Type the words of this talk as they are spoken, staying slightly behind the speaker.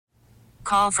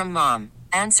Call from mom.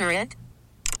 Answer it.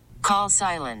 Call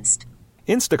silenced.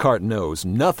 Instacart knows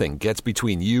nothing gets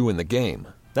between you and the game.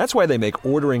 That's why they make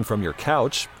ordering from your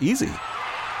couch easy.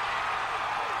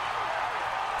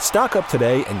 Stock up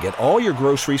today and get all your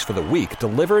groceries for the week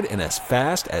delivered in as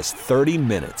fast as 30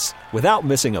 minutes without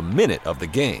missing a minute of the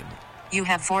game. You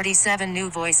have 47 new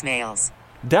voicemails.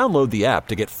 Download the app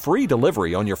to get free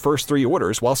delivery on your first 3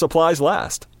 orders while supplies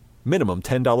last. Minimum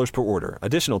 $10 per order.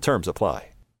 Additional terms apply.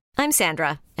 I'm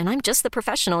Sandra, and I'm just the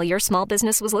professional your small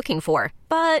business was looking for.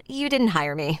 But you didn't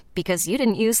hire me because you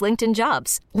didn't use LinkedIn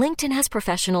Jobs. LinkedIn has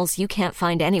professionals you can't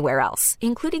find anywhere else,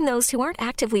 including those who aren't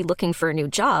actively looking for a new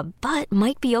job, but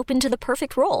might be open to the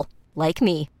perfect role, like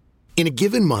me. In a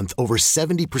given month, over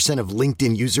 70% of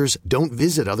LinkedIn users don't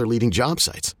visit other leading job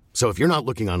sites. So if you're not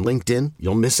looking on LinkedIn,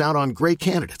 you'll miss out on great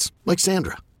candidates like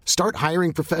Sandra. Start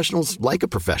hiring professionals like a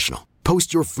professional.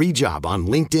 Post your free job on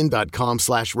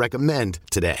linkedin.com/recommend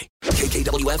today.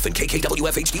 KKWF and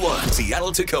KKWF HD1,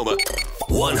 Seattle, Tacoma.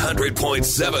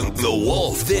 100.7 The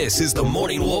Wolf. This is the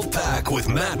Morning Wolf Pack with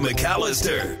Matt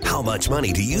McAllister. How much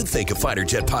money do you think a fighter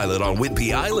jet pilot on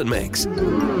Whidbey Island makes?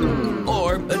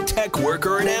 Or a tech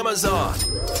worker in Amazon?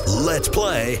 Let's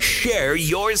play Share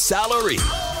Your Salary.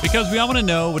 Because we all want to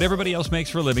know what everybody else makes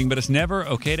for a living, but it's never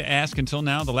okay to ask until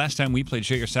now. The last time we played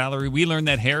Share Your Salary, we learned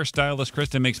that hairstylist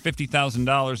Kristen makes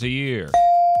 $50,000 a year.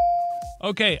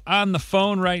 Okay, on the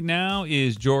phone right now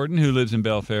is Jordan, who lives in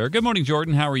Belfair. Good morning,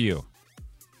 Jordan. How are you?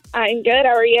 I'm good.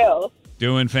 How are you?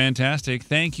 Doing fantastic.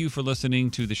 Thank you for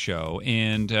listening to the show,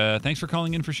 and thanks for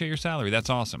calling in for Share Your Salary. That's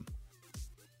awesome.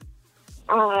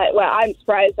 Well, I'm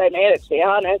surprised I made it, to be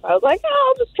honest. I was like,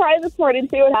 I'll just try this morning and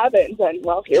see what happens. And,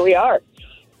 well, here we are.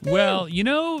 Well,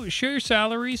 Share Your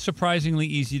Salary, surprisingly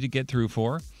easy to get through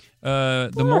for.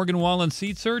 The Morgan Wallen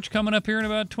seat search coming up here in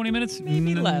about 20 minutes.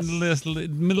 Maybe less. A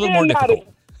little more difficult.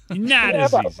 Not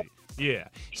as easy. Yeah.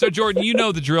 So, Jordan, you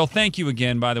know the drill. Thank you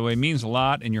again, by the way. It means a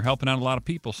lot, and you're helping out a lot of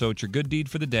people. So it's your good deed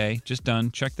for the day. Just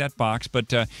done. Check that box.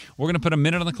 But we're going to put a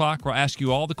minute on the clock. We'll ask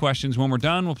you all the questions. When we're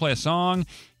done, we'll play a song,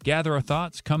 gather our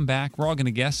thoughts, come back. We're all going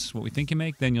to guess what we think you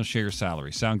make. Then you'll share your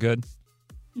salary. Sound good?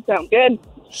 Sound good.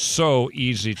 So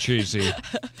easy cheesy.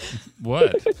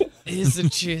 What? Easy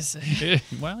cheesy.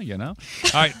 Well, All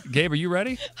right, Gabe, are you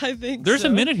ready? I think There's so.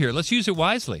 a minute here. Let's use it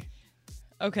wisely.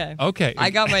 Okay. Okay. I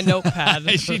got my notepad.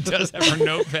 She does have her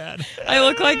notepad. I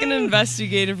look like an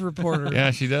investigative reporter.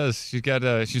 Yeah, she does. She's got.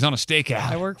 She's on a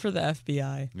stakeout. I work for the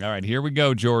FBI. All right, here we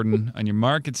go, Jordan. On your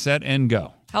mark, get set, and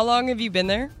go. How long have you been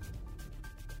there?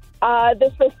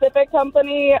 The specific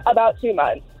company, about 2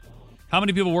 months. How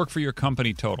many people work for your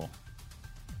company total?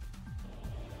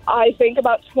 I think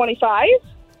about 25.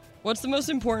 What's the most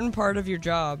important part of your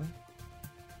job?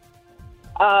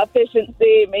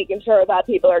 Efficiency, making sure that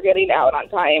people are getting out on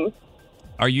time.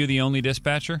 Are you the only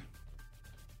dispatcher?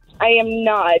 I am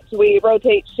not. We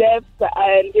rotate shifts,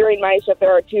 and during my shift,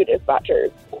 there are 2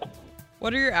 dispatchers.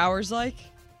 What are your hours like?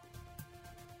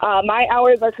 My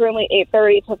hours are currently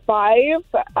 8:30 to 5,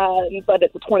 but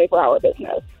it's a 24-hour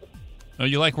business. Oh,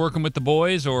 you like working with the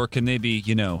boys, or can they be,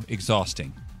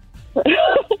 exhausting?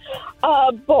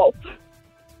 Both.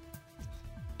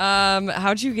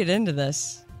 How'd you get into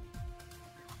this?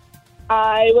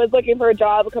 I was looking for a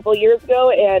job a couple of years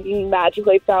ago and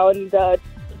magically found a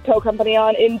tow company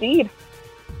on Indeed.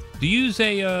 Do you use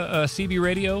a CB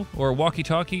radio or a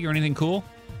walkie-talkie or anything cool?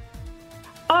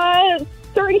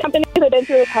 Certain companies have been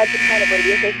through a some kind of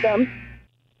radio system.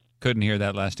 Couldn't hear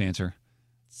that last answer.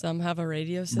 Some have a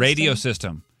radio system. Radio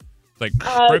system. Like,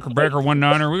 breaker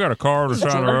 19er, we got a car to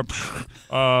sign her up.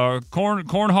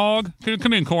 Corn hog?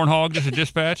 Come in, corn hog, just a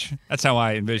dispatch. That's how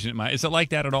I envision it. Is it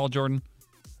like that at all, Jordan?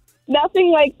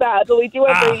 Nothing like that, but we do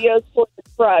have radios for the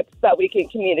trucks that we can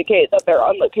communicate that they're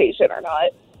on location or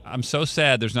not. I'm so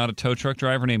sad there's not a tow truck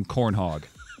driver named Corn Hog.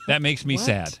 That makes me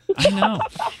sad. I know.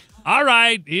 All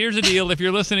right, here's the deal. If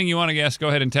you're listening, you want to guess, go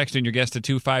ahead and text in your guess to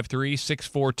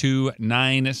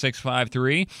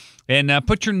 253-642-9653. And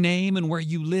put your name and where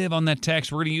you live on that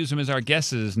text. We're going to use them as our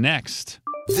guesses next.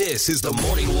 This is the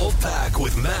Morning Wolf Pack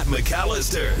with Matt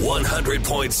McAllister.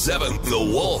 100.7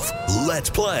 The Wolf.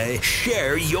 Let's play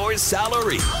Share Your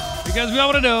Salary. Because we all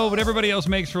want to know what everybody else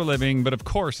makes for a living, but of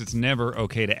course it's never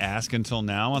okay to ask until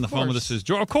now. On the phone with us is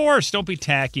Joe. Of course, don't be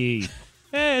tacky.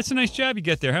 Hey, it's a nice job you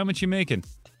get there. How much you making?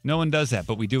 No one does that,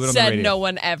 but we do it on the radio. Said no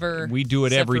one ever. We do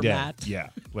it every day. Matt. Yeah.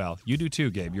 Well, you do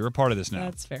too, Gabe. You're a part of this now.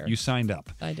 That's fair. You signed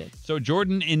up. I did. So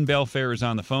Jordan in Belfair is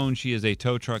on the phone. She is a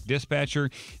tow truck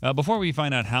dispatcher. Before we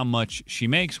find out how much she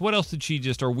makes, what else did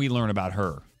we learn about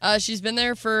her? She's been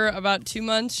there for about 2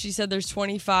 months. She said there's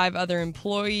 25 other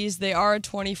employees. They are a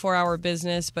 24-hour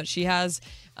business, but she has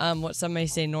what some may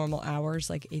say normal hours,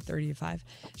 like 8:30 to 5.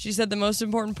 She said the most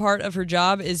important part of her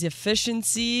job is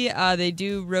efficiency. They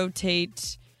do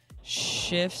rotate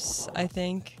shifts, I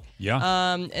think.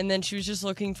 Yeah. And then she was just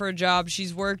looking for a job.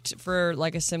 She's worked for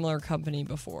like a similar company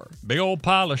before. Big old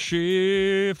pile of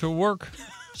shift to work.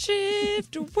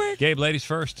 Shift to work. Gabe, ladies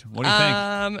first. What do you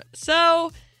think?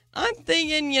 So I'm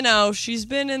thinking, she's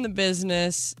been in the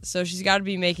business, so she's got to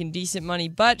be making decent money,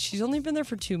 but she's only been there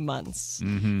for 2 months.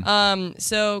 Mm-hmm.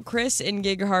 So Chris in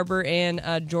Gig Harbor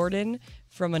and Jordan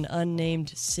from an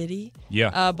unnamed city,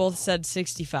 both said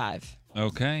 65.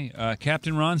 Okay.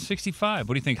 Captain Ron, 65.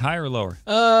 What do you think, higher or lower?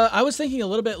 I was thinking a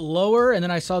little bit lower, and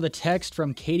then I saw the text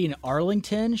from Katie in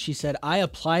Arlington. She said, I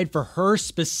applied for her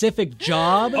specific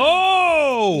job.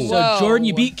 Oh! So, Whoa. Jordan,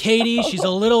 you beat Katie. She's a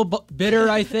little bitter,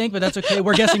 I think, but that's okay.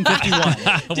 We're guessing 51.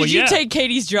 Did you take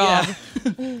Katie's job?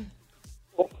 Yeah.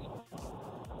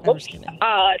 I'm just kidding.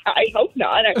 I hope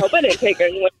not. I hope I didn't take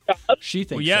anyone's job. She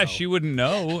thinks so. so. She wouldn't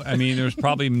know. I mean, there's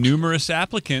probably numerous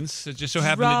applicants. It just so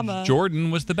happened that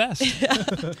Jordan was the best.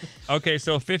 Okay,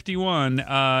 so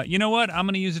 51. You know what? I'm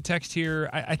going to use a text here.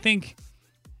 I think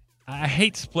I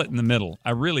hate split in the middle.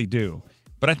 I really do.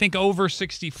 But I think over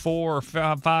 64 or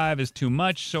 5 is too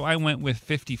much, so I went with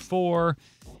 54.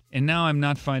 And now I'm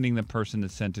not finding the person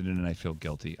that sent it in, and I feel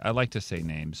guilty. I like to say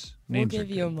names. Names We'll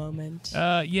give you a moment.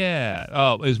 Yeah.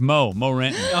 Oh, it was Mo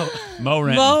Renton. Mo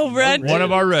Renton. Mo Renton. One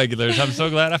of our regulars. I'm so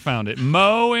glad I found it.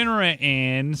 Mo and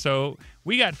Renton. So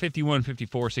we got 51,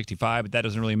 54, 65, but that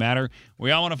doesn't really matter.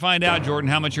 We all want to find out, Jordan,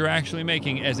 how much you're actually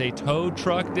making as a tow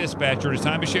truck dispatcher. It's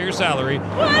time to share your salary.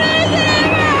 What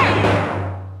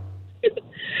is it?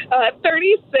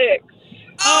 36.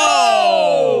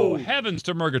 Oh, heavens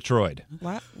to Murgatroyd.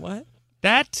 What?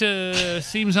 That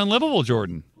seems unlivable,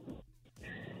 Jordan.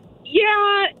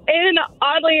 Yeah, and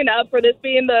oddly enough, for this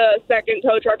being the second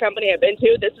tow truck company I've been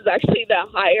to, this is actually the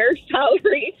higher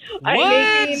salary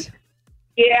I'm making.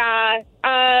 Yeah.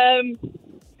 I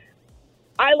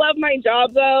love my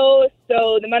job, though,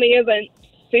 so the money isn't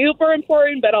super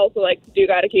important, but also, do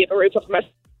got to keep a roof over my...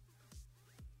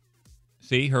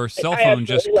 See, her cell phone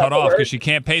just cut off because she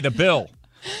can't pay the bill.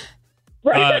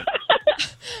 Right.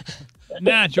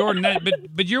 Nah, Jordan,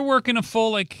 but you're working a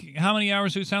full, how many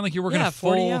hours? It sound like you're working a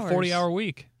full 40-hour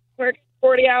week. Work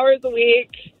 40 hours a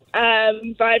week,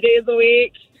 5 days a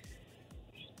week.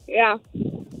 Yeah.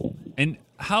 And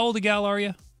how old a gal are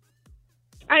you?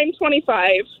 I'm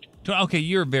 25. Okay,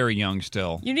 you're very young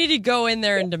still. You need to go in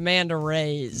there and demand a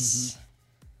raise.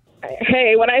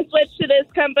 Hey, when I switched to this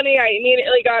company, I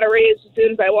immediately got a raise as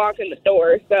soon as I walked in the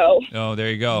door. So. Oh,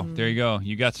 there you go. There you go.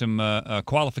 You got some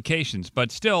qualifications.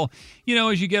 But still,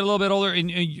 as you get a little bit older,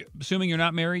 and assuming you're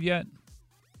not married yet?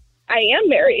 I am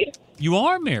married. You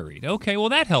are married. Okay, well,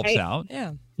 that helps out.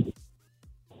 Yeah.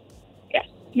 Yes,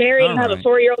 married and have a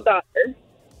 4-year-old daughter.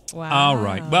 Wow. All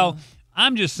right. Well,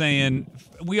 I'm just saying,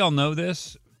 we all know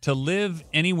this. To live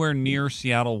anywhere near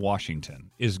Seattle,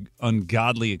 Washington is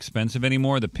ungodly expensive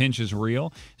anymore. The pinch is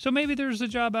real. So maybe there's a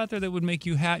job out there that would make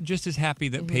you just as happy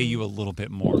that pay you a little bit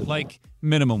more, like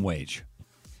minimum wage.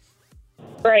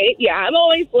 Right. Yeah, I'm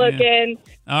always looking.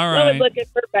 Yeah. All right. Always looking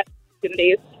for better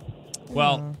opportunities.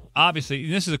 Well,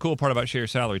 obviously, this is a cool part about share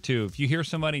salary, too. If you hear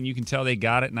somebody and you can tell they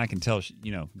got it, and I can tell,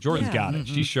 Jordan's got it.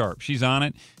 She's sharp. She's on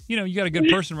it. You got a good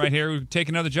person right here who take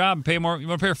another job and pay more. You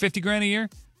want to pay her $50,000 a year?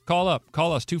 Call us,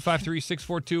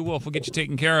 253-642-WOLF. We'll get you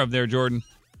taken care of there, Jordan.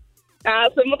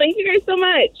 Awesome. Well, thank you guys so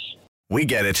much. We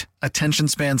get it. Attention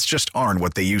spans just aren't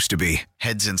what they used to be.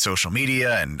 Heads in social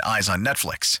media and eyes on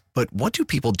Netflix. But what do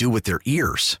people do with their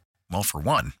ears? Well, for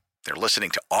one, they're listening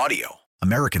to audio.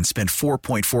 Americans spend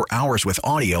 4.4 hours with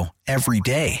audio every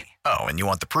day. Oh, and you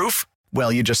want the proof?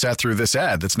 Well, you just sat through this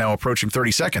ad that's now approaching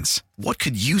 30 seconds. What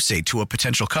could you say to a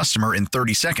potential customer in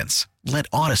 30 seconds? Let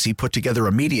Odyssey put together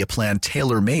a media plan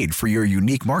tailor-made for your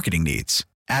unique marketing needs.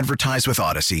 Advertise with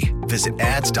Odyssey. Visit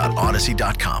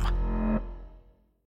ads.odyssey.com.